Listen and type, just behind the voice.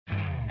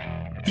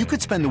You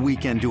could spend the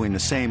weekend doing the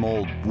same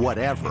old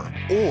whatever,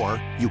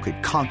 or you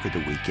could conquer the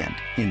weekend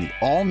in the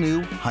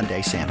all-new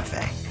Hyundai Santa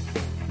Fe.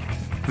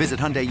 Visit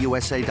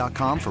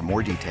HyundaiUSA.com for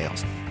more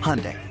details.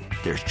 Hyundai,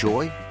 there's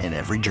joy in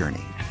every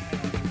journey.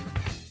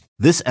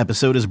 This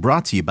episode is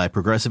brought to you by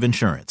Progressive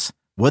Insurance.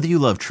 Whether you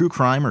love true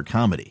crime or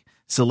comedy,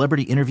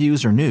 celebrity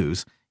interviews or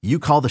news, you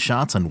call the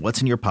shots on what's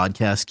in your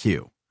podcast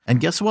queue. And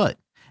guess what?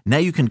 Now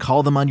you can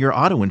call them on your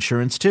auto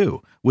insurance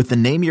too with the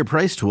Name Your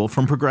Price tool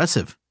from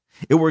Progressive.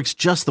 It works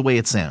just the way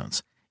it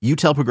sounds. You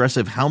tell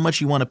Progressive how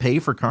much you want to pay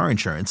for car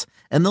insurance,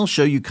 and they'll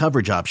show you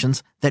coverage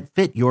options that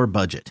fit your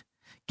budget.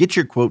 Get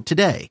your quote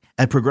today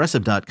at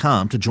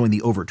Progressive.com to join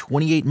the over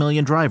 28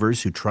 million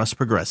drivers who trust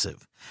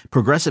Progressive.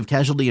 Progressive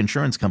Casualty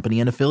Insurance Company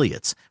and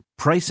Affiliates.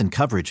 Price and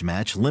coverage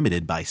match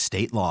limited by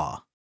state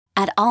law.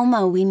 At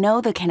Alma, we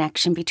know the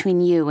connection between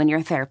you and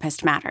your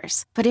therapist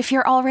matters. But if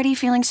you're already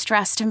feeling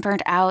stressed and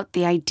burnt out,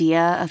 the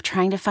idea of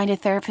trying to find a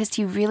therapist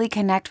you really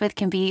connect with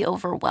can be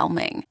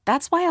overwhelming.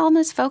 That's why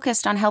Alma's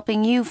focused on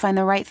helping you find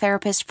the right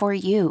therapist for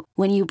you.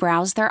 When you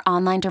browse their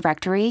online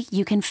directory,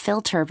 you can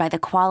filter by the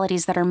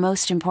qualities that are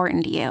most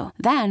important to you.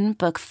 Then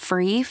book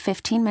free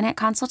 15-minute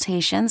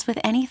consultations with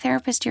any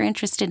therapist you're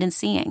interested in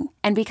seeing.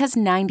 And because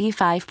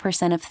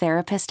 95% of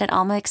therapists at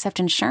Alma accept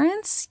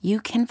insurance, you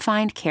can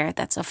find care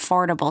that's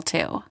affordable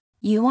too.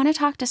 You want to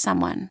talk to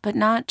someone, but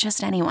not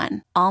just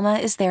anyone. Alma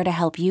is there to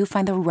help you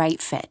find the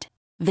right fit.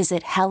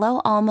 Visit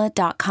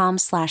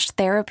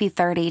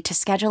helloalma.com/therapy30 to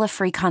schedule a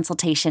free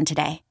consultation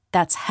today.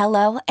 That's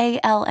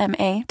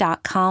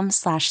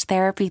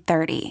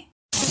helloalma.com/therapy30.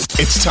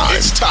 It's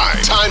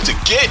time to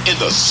get in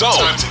the zone.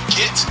 Time to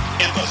get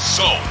in the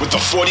zone with the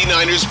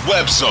 49ers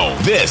web zone.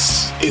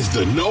 This is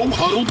the No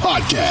Huddle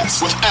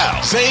Podcast with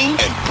Al, Zane,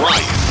 and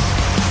Brian.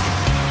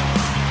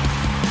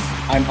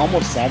 I'm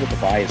almost sad that the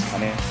bye is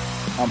coming.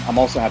 I'm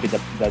also happy that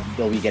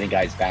they'll be getting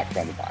guys back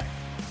from the bye.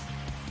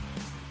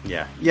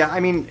 Yeah. I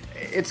mean,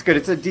 it's good.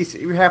 It's a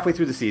decent. We're halfway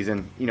through the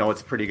season. You know,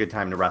 it's a pretty good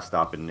time to rest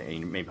up and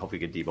maybe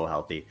hopefully get Debo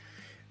healthy.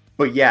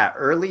 But yeah,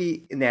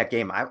 early in that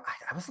game, I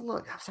was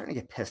starting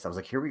to get pissed. I was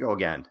like, here we go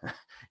again.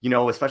 You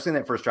know, especially in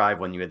that first drive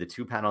when you had the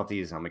two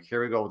penalties. I'm like,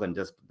 here we go with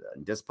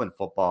disciplined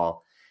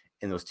football.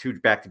 In those two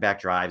back-to-back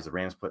drives, the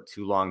Rams put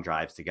two long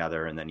drives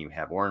together, and then you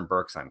have Warren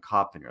Burks on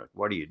Kupp, and you're like,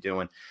 what are you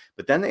doing?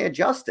 But then they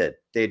adjusted.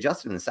 In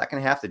the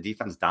second half. The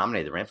defense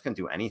dominated. The Rams couldn't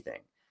do anything.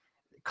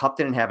 Kupp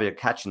didn't have a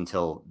catch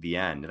until the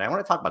end. And I want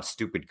to talk about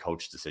stupid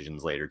coach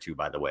decisions later, too,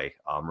 by the way.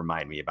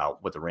 Remind me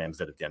about what the Rams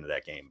did at the end of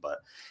that game. But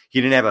he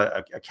didn't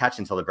have a catch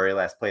until the very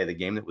last play of the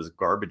game. That was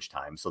garbage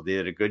time. So they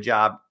did a good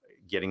job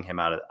getting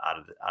him out of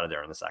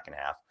there in the second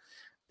half.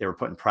 They were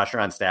putting pressure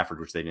on Stafford,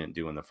 which they didn't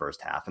do in the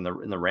first half. And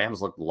the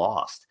Rams looked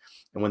lost.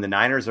 And when the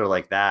Niners are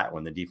like that,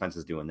 when the defense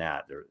is doing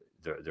that,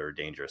 they're a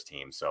dangerous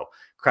team. So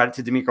credit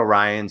to DeMeco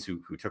Ryans, who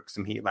took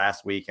some heat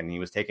last week, and he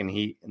was taking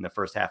heat in the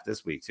first half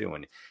this week too.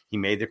 And he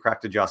made the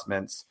correct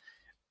adjustments.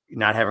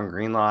 Not having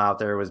Greenlaw out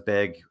there was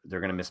big.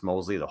 They're going to miss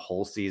Mosley the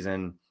whole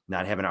season.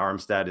 Not having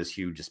Armstead is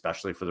huge,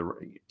 especially for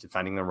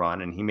defending the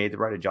run. And he made the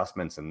right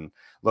adjustments. And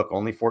look,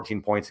 only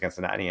 14 points against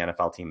any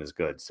NFL team is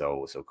good.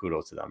 So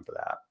kudos to them for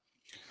that.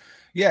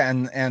 Yeah,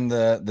 and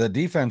the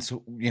defense,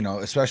 you know,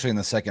 especially in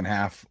the second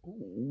half,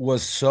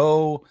 was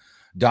so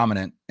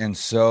dominant and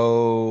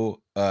so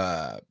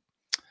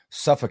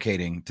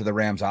suffocating to the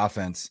Rams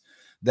offense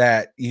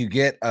that you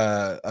get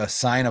a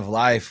sign of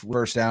life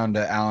first down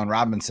to Allen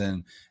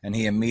Robinson, and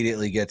he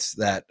immediately gets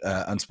that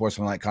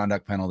unsportsmanlike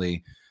conduct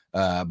penalty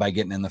by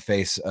getting in the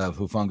face of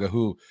Hufanga,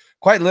 who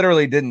quite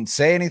literally didn't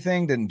say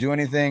anything, didn't do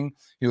anything.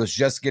 He was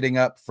just getting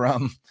up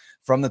from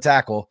the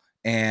tackle.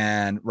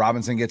 And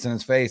Robinson gets in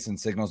his face and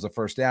signals the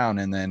first down,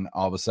 and then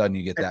all of a sudden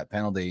you get that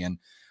penalty. And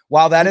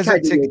while that is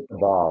the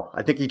ball,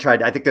 I think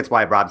that's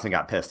why Robinson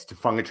got pissed.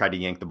 Funga tried to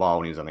yank the ball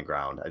when he was on the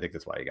ground. I think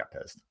that's why he got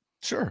pissed.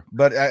 Sure,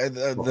 but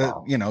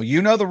you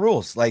know the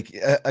rules. Like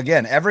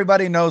again,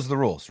 everybody knows the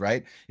rules,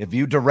 right? If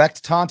you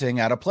direct taunting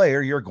at a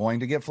player, you're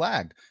going to get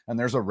flagged, and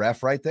there's a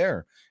ref right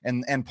there.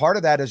 And part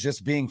of that is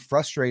just being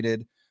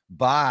frustrated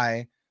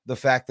by the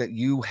fact that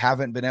you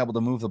haven't been able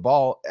to move the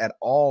ball at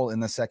all in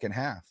the second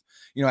half.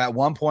 You know, at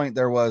one point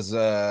there was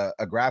a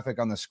graphic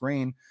on the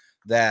screen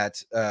that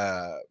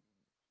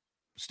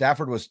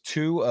Stafford was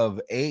 2 of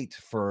 8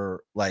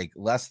 for like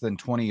less than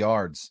 20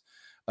 yards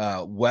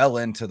well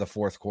into the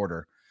fourth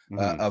quarter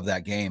of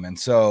that game. And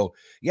so,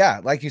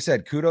 yeah, like you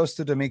said, kudos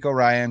to DeMeco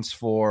Ryans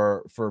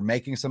for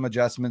making some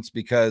adjustments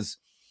because,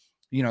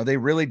 you know, they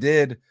really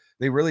did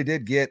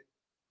get,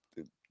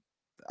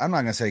 I'm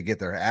not going to say get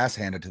their ass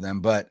handed to them,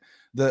 but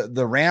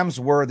the Rams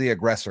were the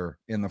aggressor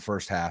in the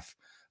first half.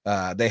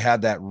 They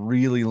had that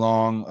really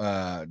long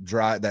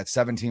drive, that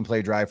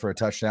 17-play drive for a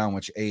touchdown,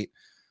 which ate,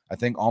 I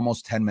think,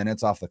 almost 10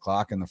 minutes off the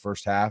clock in the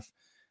first half.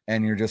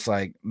 And you're just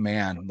like,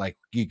 man, like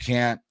you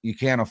can't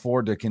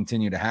afford to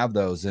continue to have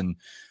those. And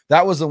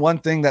that was the one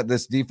thing that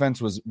this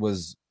defense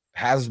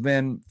has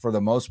been for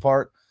the most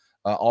part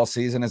all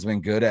season, has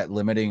been good at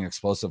limiting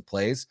explosive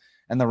plays.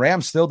 And the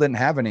Rams still didn't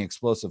have any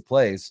explosive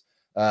plays.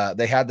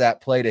 They had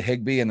that play to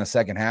Higbee in the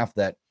second half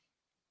that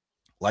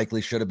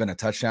likely should have been a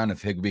touchdown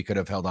if Higbee could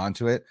have held on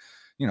to it.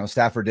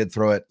 Stafford did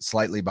throw it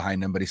slightly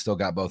behind him, but he still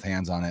got both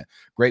hands on it.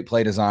 Great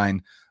play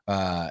design.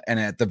 And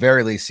at the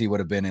very least, he would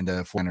have been into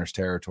 49ers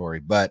territory.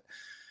 But,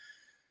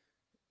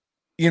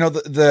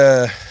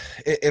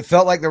 it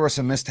felt like there were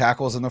some missed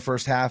tackles in the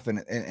first half,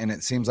 and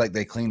it seems like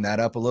they cleaned that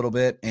up a little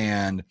bit.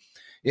 And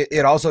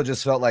it also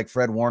just felt like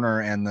Fred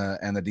Warner and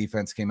the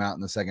defense came out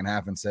in the second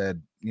half and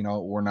said,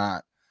 we're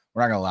not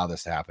going to allow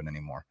this to happen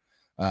anymore.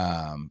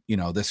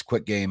 This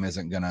quick game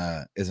isn't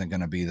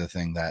gonna be the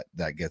thing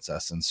that gets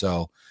us. And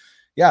so,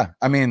 yeah,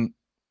 I mean,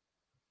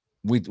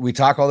 we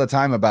talk all the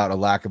time about a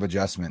lack of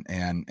adjustment,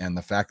 and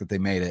the fact that they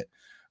made it,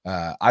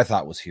 I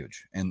thought was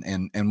huge.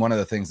 And one of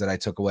the things that I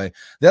took away,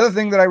 the other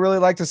thing that I really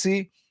like to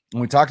see,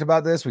 when we talked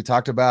about this, we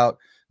talked about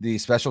the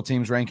special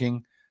teams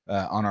ranking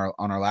on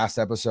our last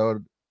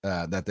episode,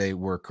 that they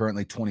were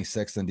currently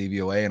 26th in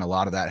DVOA. And a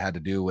lot of that had to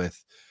do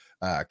with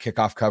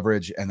kickoff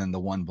coverage, and then the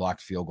one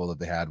blocked field goal that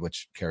they had,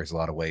 which carries a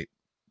lot of weight,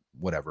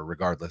 whatever,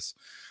 regardless.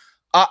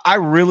 I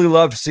really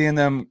loved seeing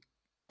them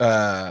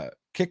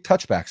kick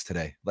touchbacks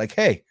today. Like,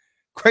 hey,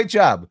 great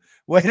job.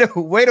 Way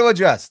to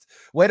adjust.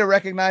 Way to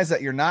recognize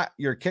that your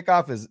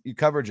kickoff your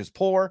coverage is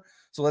poor.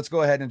 So let's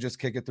go ahead and just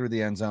kick it through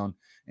the end zone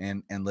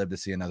and live to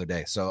see another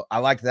day. So I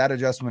like that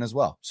adjustment as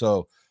well.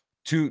 So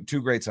two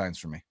great signs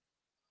for me.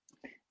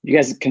 You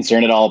guys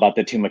concerned at all about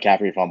the two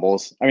McCaffrey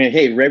fumbles? I mean,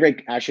 hey,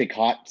 Ray actually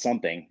caught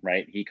something,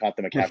 right? He caught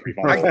the McCaffrey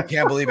fumble. I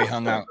can't believe he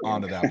hung out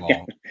onto that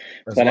ball.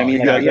 But well. I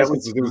mean, that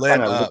was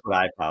what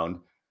I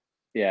found.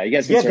 Yeah, you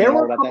guys. There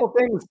were a couple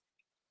things.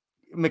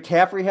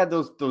 McCaffrey had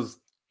those.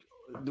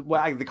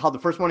 They called the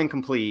first one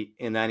incomplete,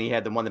 and then he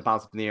had the one that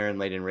bounced up in the air and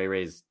laid in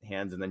Ray's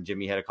hands, and then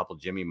Jimmy had a couple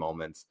Jimmy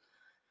moments.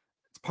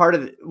 It's part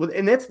of it,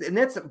 and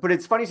that's. But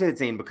it's funny to say it's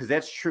Zane, because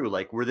that's true.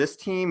 Like, where this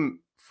team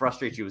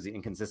frustrates you is the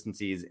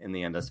inconsistencies in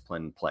the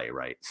undisciplined play,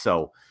 right?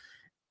 So,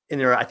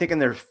 I think in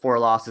their 4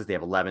 losses they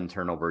have 11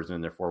 turnovers, and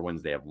in their 4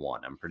 wins they have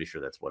 1. I'm pretty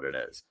sure that's what it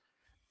is.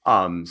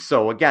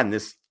 So again,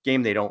 this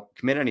game they don't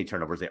commit any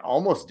turnovers. They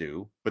almost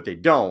do, but they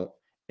don't,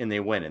 and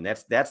they win, and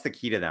that's the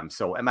key to them.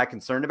 So, am I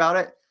concerned about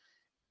it?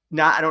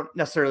 No, I don't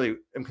necessarily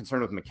am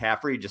concerned with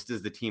McCaffrey, just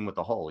as the team with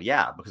the whole.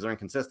 Yeah, because they're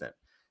inconsistent.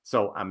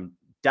 So I'm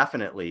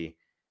definitely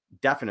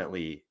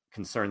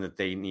concerned that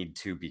they need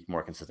to be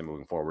more consistent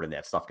moving forward, and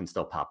that stuff can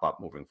still pop up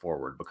moving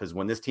forward, because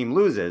when this team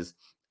loses,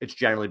 it's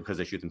generally because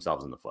they shoot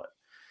themselves in the foot.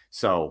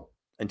 So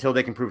until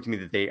they can prove to me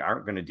that they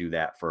aren't going to do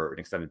that for an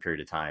extended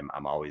period of time,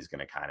 I'm always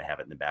going to kind of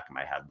have it in the back of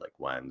my head, like,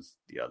 when's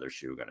the other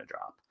shoe going to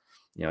drop?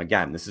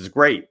 Again, this is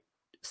great.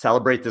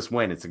 Celebrate this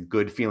win. It's a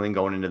good feeling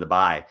going into the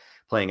bye,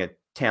 playing a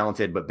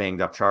talented but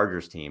banged up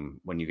Chargers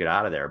team when you get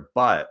out of there.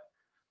 But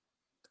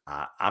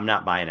I'm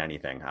not buying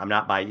anything. I'm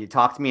not buying. You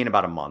talk to me in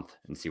about a month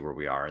and see where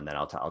we are, and then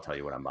I'll tell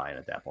you what I'm buying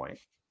at that point.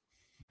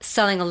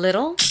 Selling a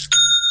little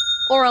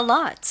or a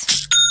lot?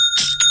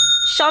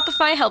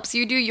 Shopify helps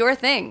you do your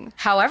thing,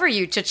 however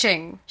you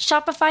cha-ching.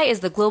 Shopify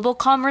is the global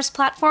commerce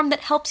platform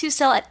that helps you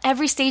sell at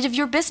every stage of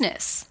your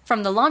business.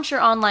 From the launch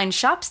your online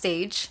shop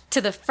stage, to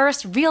the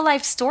first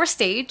real-life store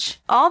stage,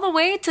 all the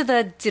way to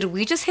the did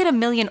we just hit 1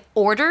 million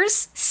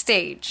orders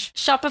stage.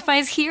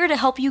 Shopify's here to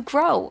help you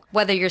grow.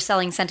 Whether you're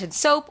selling scented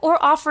soap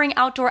or offering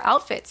outdoor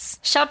outfits,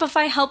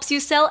 Shopify helps you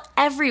sell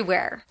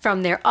everywhere.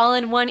 From their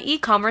all-in-one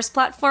e-commerce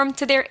platform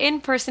to their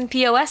in-person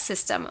POS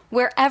system,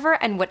 wherever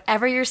and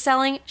whatever you're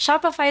selling,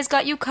 Shopify's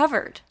got you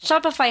covered.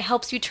 Shopify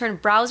helps you turn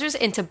browsers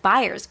into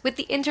buyers with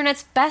the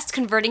internet's best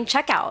converting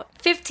checkout.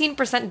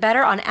 15%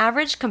 better on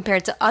average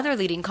compared to other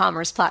leading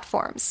commerce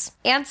platforms.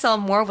 And sell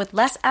more with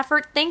less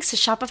effort thanks to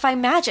Shopify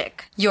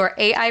Magic, your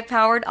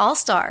AI-powered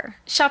all-star.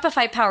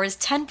 Shopify powers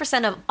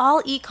 10% of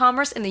all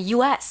e-commerce in the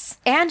US.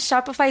 And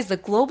Shopify is the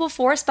global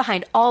force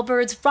behind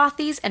Allbirds,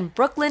 Rothy's, and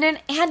Brooklinen,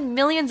 and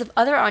millions of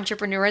other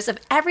entrepreneurs of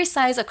every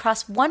size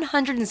across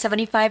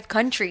 175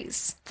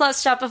 countries.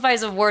 Plus,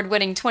 Shopify's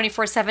award-winning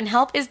 24/7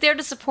 help is there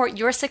to support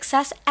your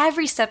success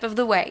every step of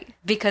the way.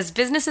 Because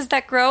businesses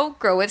that grow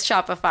with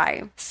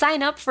Shopify.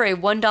 Sign up for a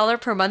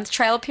 $1 per month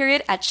trial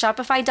period at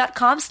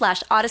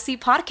shopify.com/Odyssey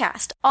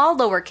Podcast, all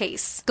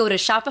lowercase. Go to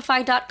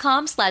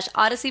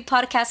shopify.com/Odyssey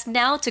Podcast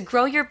now to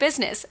grow your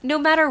business, no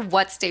matter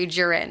what stage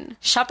you're in.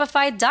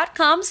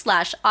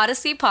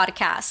 Shopify.com/Odyssey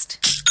Podcast.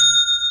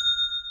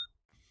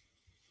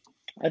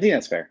 I think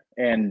that's fair.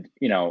 And,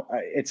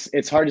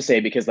 it's hard to say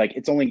because, like,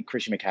 it's only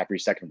Christian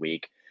McCaffrey's second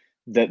week.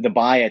 The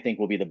bye, I think,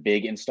 will be the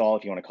big install,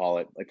 if you want to call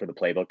it, like, for the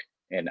playbook.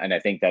 And I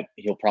think that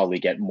he'll probably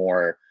get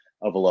more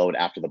of a load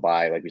after the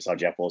bye. Like we saw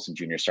Jeff Wilson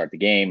Jr. start the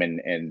game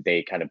and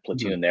they kind of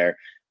platoon there.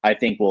 I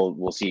think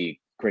we'll see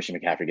Christian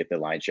McCaffrey get the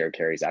lion's share of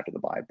carries after the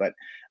bye. But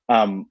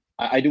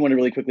I do want to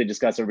really quickly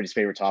discuss everybody's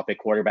favorite topic,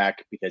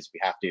 quarterback, because we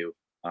have to.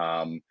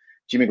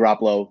 Jimmy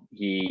Garoppolo,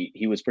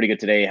 he was pretty good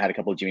today. Had a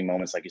couple of Jimmy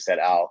moments, like you said,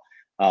 Al.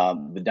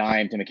 The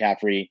dime to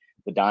McCaffrey,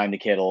 the dime to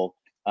Kittle,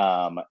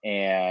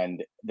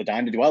 and the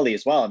dime to Dwelly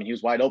as well. I mean, he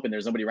was wide open.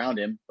 There's nobody around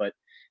him. But,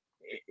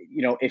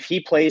 if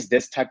he plays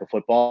this type of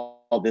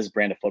football, this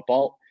brand of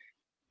football,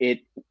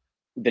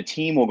 the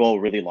team will go a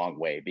really long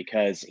way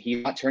because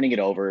he's not turning it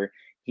over.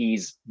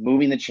 He's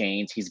moving the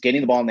chains. He's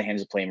getting the ball in the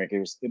hands of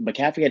playmakers.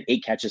 McCaffrey had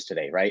 8 catches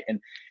today, right? And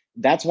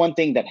that's one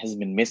thing that has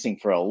been missing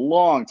for a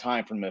long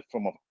time from a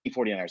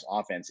 49ers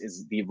offense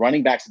is the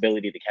running back's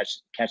ability to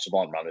catch the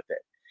ball and run with it.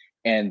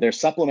 And they're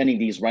supplementing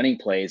these running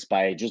plays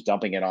by just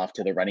dumping it off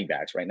to the running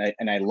backs, right?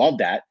 And I love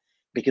that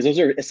because those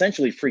are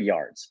essentially free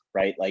yards,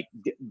 right? Like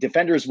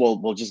defenders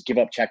will just give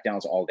up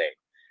checkdowns all day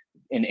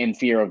in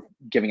fear of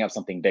giving up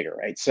something bigger,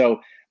 right?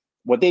 So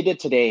what they did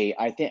today,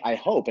 I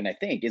hope, and I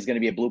think is going to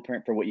be a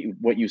blueprint for what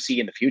you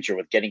see in the future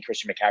with getting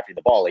Christian McCaffrey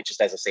the ball, like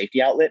just as a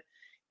safety outlet.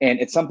 And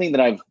it's something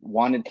that I've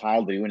wanted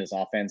Kyle to do in his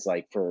offense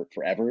like for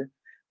forever,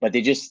 but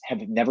they just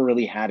have never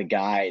really had a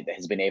guy that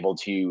has been able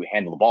to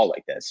handle the ball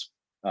like this,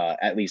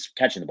 at least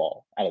catching the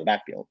ball out of the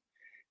backfield.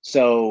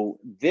 So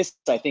this,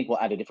 I think, will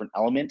add a different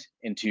element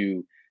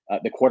into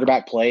the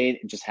quarterback play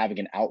and just having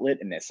an outlet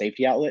and a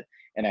safety outlet.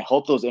 And I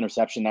hope those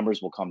interception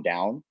numbers will come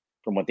down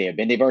from what they have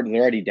been. They're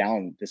already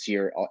down this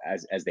year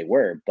as they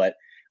were, but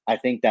I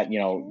think that,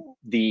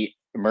 the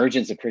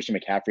emergence of Christian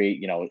McCaffrey,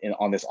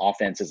 on this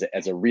offense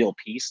as a real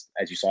piece,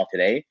 as you saw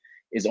today,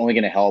 is only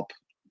going to help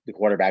the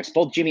quarterbacks,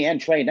 both Jimmy and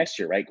Trey next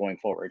year, right, going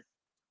forward.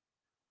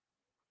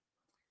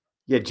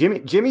 Yeah,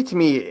 Jimmy to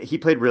me, he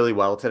played really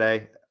well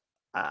today.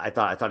 I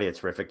thought he had a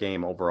terrific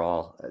game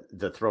overall.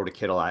 The throw to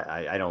Kittle,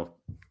 I don't.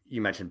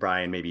 You mentioned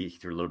Brian, maybe he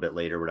threw a little bit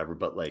later or whatever,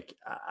 but like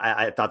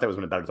I thought that was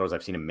one of the better throws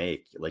I've seen him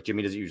make. Like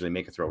Jimmy doesn't usually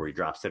make a throw where he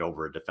drops it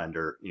over a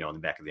defender, in the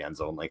back of the end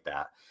zone like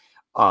that.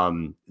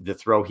 The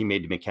throw he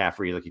made to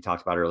McCaffrey, like you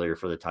talked about earlier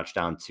for the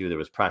touchdown too, there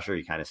was pressure.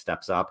 He kind of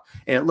steps up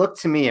and it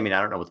looked to me, I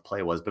don't know what the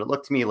play was, but it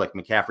looked to me like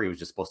McCaffrey was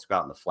just supposed to go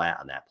out in the flat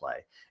on that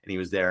play. And he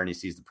was there and he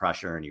sees the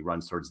pressure and he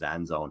runs towards the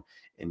end zone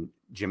and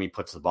Jimmy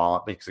puts the ball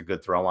up, makes a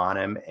good throw on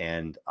him.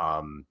 And,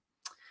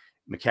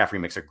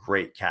 McCaffrey makes a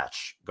great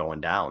catch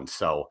going down.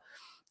 So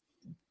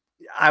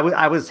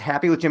I was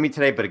happy with Jimmy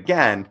today, but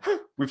again,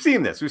 we've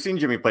seen this. We've seen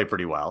Jimmy play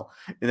pretty well.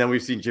 And then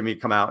we've seen Jimmy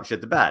come out and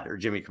shit the bed or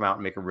Jimmy come out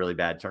and make a really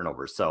bad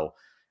turnover. So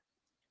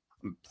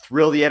I'm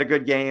thrilled he had a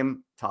good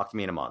game. Talk to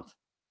me in a month.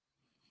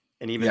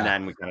 And even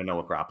then we kind of know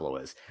what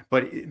Garoppolo is.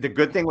 But the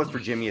good thing for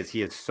Jimmy is he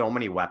has so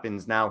many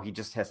weapons now. He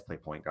just has to play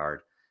point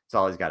guard. That's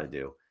all he's got to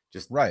do.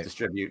 Just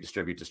distribute. He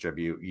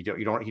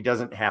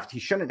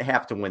shouldn't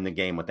have to win the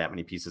game with that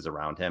many pieces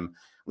around him.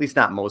 At least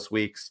not most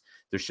weeks.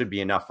 There should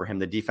be enough for him.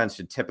 The defense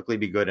should typically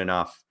be good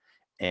enough.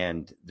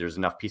 And there's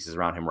enough pieces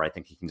around him where I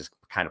think he can just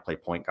kind of play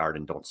point guard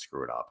and don't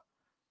screw it up.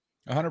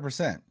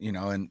 100%,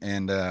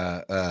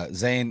 and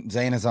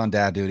Zane is on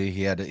dad duty.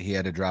 He had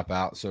to drop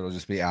out. So it'll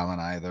just be Al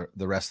and I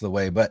the rest of the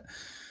way. But,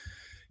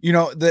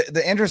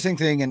 the interesting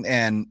thing,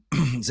 and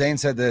Zane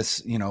said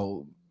this,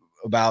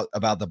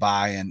 about the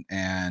buy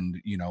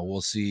and we'll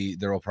see,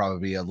 there will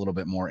probably be a little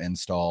bit more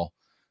install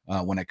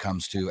when it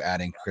comes to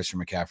adding Christian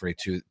McCaffrey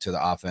to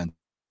the offense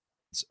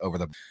over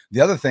the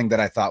other thing that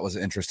I thought was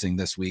interesting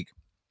this week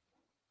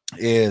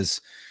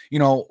is,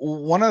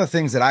 one of the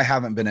things that I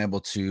haven't been able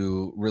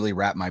to really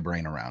wrap my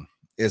brain around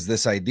is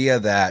this idea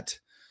that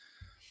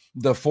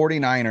the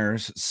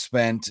 49ers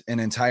spent an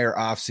entire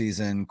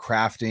offseason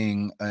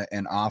crafting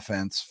an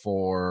offense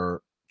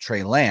for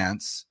Trey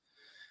Lance.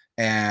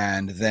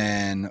 And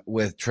then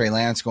with Trey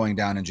Lance going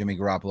down and Jimmy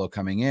Garoppolo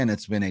coming in,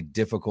 it's been a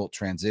difficult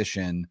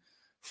transition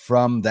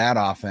from that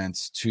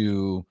offense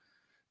to,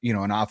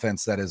 an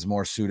offense that is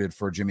more suited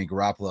for Jimmy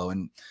Garoppolo.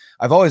 And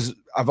I've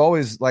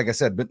always, like I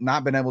said, but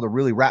not been able to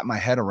really wrap my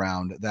head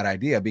around that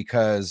idea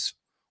because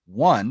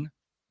one,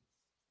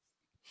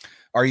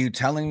 are you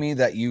telling me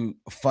that you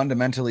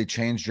fundamentally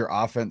changed your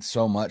offense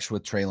so much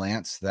with Trey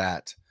Lance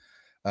that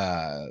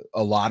a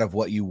lot of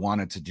what you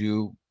wanted to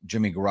do,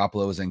 Jimmy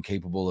Garoppolo is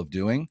incapable of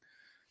doing?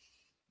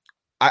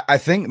 I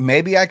think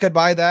maybe I could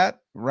buy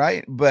that,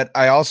 right? But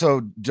I also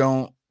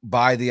don't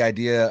buy the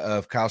idea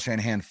of Kyle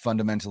Shanahan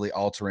fundamentally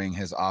altering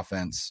his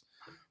offense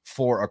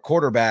for a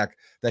quarterback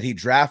that he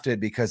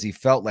drafted because he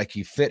felt like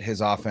he fit his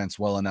offense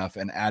well enough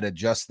and added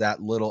just that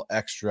little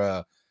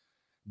extra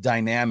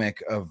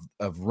dynamic of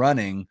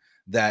running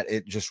that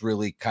it just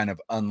really kind of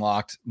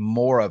unlocked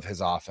more of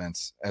his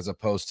offense as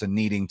opposed to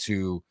needing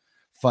to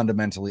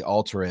fundamentally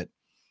alter it.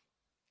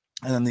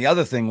 And then the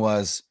other thing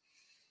was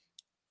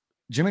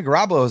Jimmy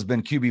Garoppolo has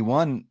been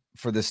QB1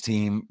 for this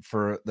team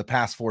for the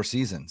past 4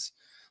 seasons.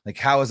 Like,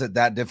 how is it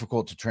that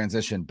difficult to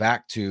transition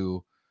back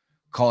to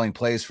calling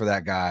plays for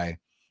that guy,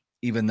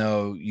 even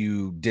though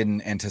you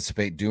didn't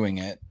anticipate doing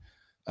it?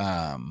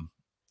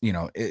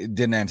 It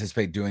didn't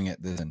anticipate doing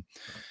it then.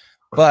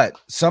 But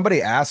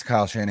somebody asked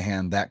Kyle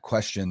Shanahan that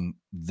question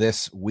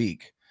this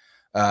week.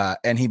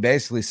 And he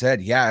basically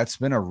said, yeah, it's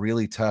been a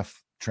really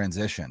tough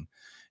transition.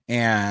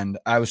 And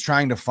I was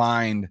trying to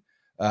find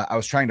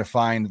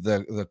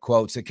the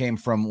quotes. It came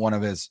from one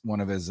of his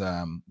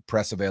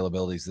press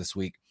availabilities this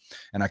week,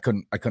 and I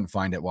couldn't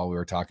find it while we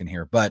were talking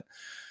here. But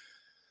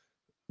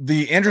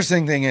the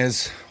interesting thing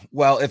is,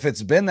 well, if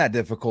it's been that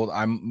difficult,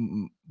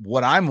 I'm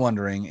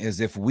wondering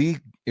is if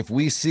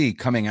we see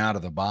coming out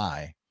of the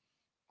bye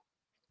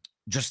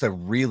just a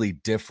really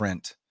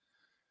different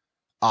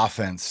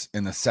offense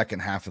in the second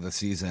half of the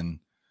season,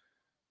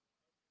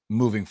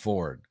 moving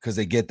forward, because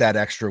they get that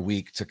extra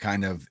week to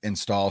kind of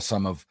install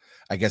some of,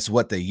 I guess,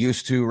 what they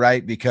used to,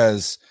 right?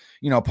 Because,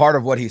 part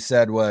of what he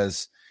said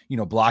was,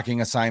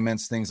 blocking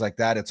assignments, things like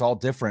that. It's all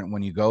different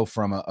when you go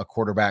from a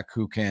quarterback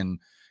who can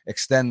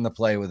extend the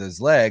play with his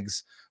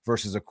legs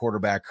versus a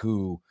quarterback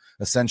who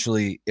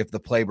essentially, if the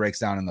play breaks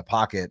down in the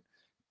pocket,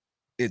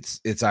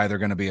 it's either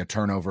going to be a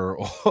turnover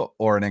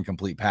or an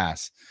incomplete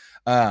pass.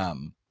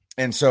 And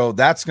so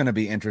that's going to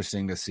be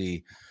interesting to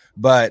see.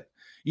 But,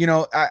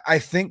 I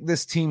think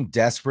this team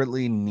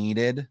desperately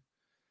needed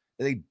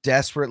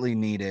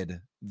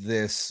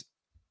this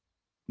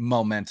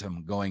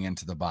momentum going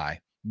into the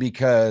bye,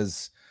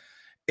 because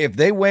if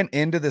they went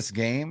into this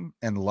game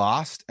and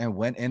lost and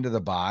went into the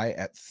bye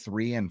at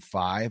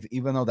 3-5,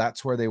 even though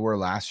that's where they were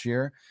last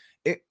year,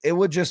 it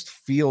would just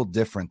feel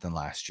different than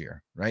last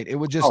year, right? It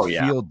would just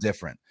feel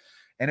different.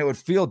 And it would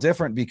feel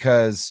different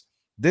because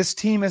this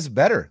team is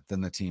better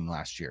than the team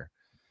last year.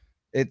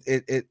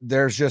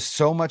 There's just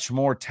so much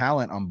more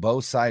talent on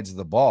both sides of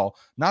the ball.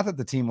 Not that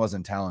the team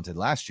wasn't talented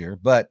last year,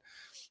 but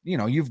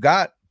you've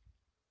got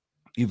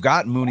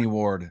Mooney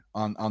Ward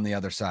on the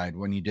other side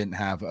when you didn't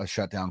have a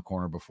shutdown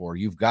corner before.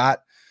 You've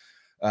got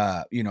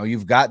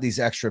these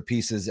extra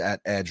pieces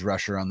at edge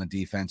rusher on the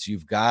defense.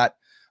 You've got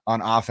on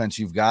offense,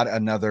 you've got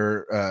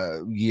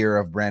another year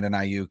of Brandon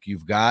Ayuk.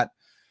 You've got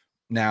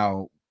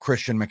now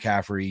Christian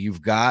McCaffrey.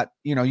 You've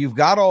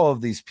got all of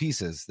these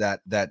pieces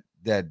that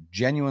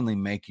genuinely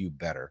make you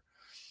better.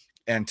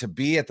 And to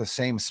be at the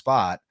same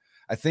spot,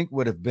 I think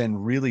would have been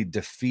really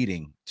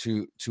defeating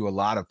to a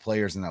lot of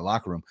players in that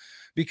locker room,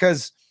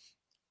 because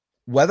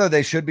whether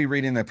they should be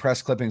reading the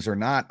press clippings or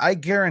not, I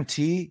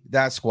guarantee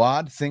that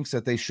squad thinks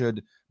that they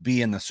should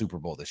be in the Super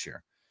Bowl this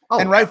year.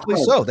 And rightfully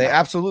 100%. So. They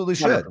absolutely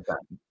should.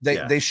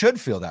 They should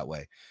feel that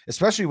way,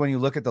 especially when you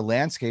look at the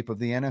landscape of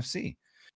the NFC.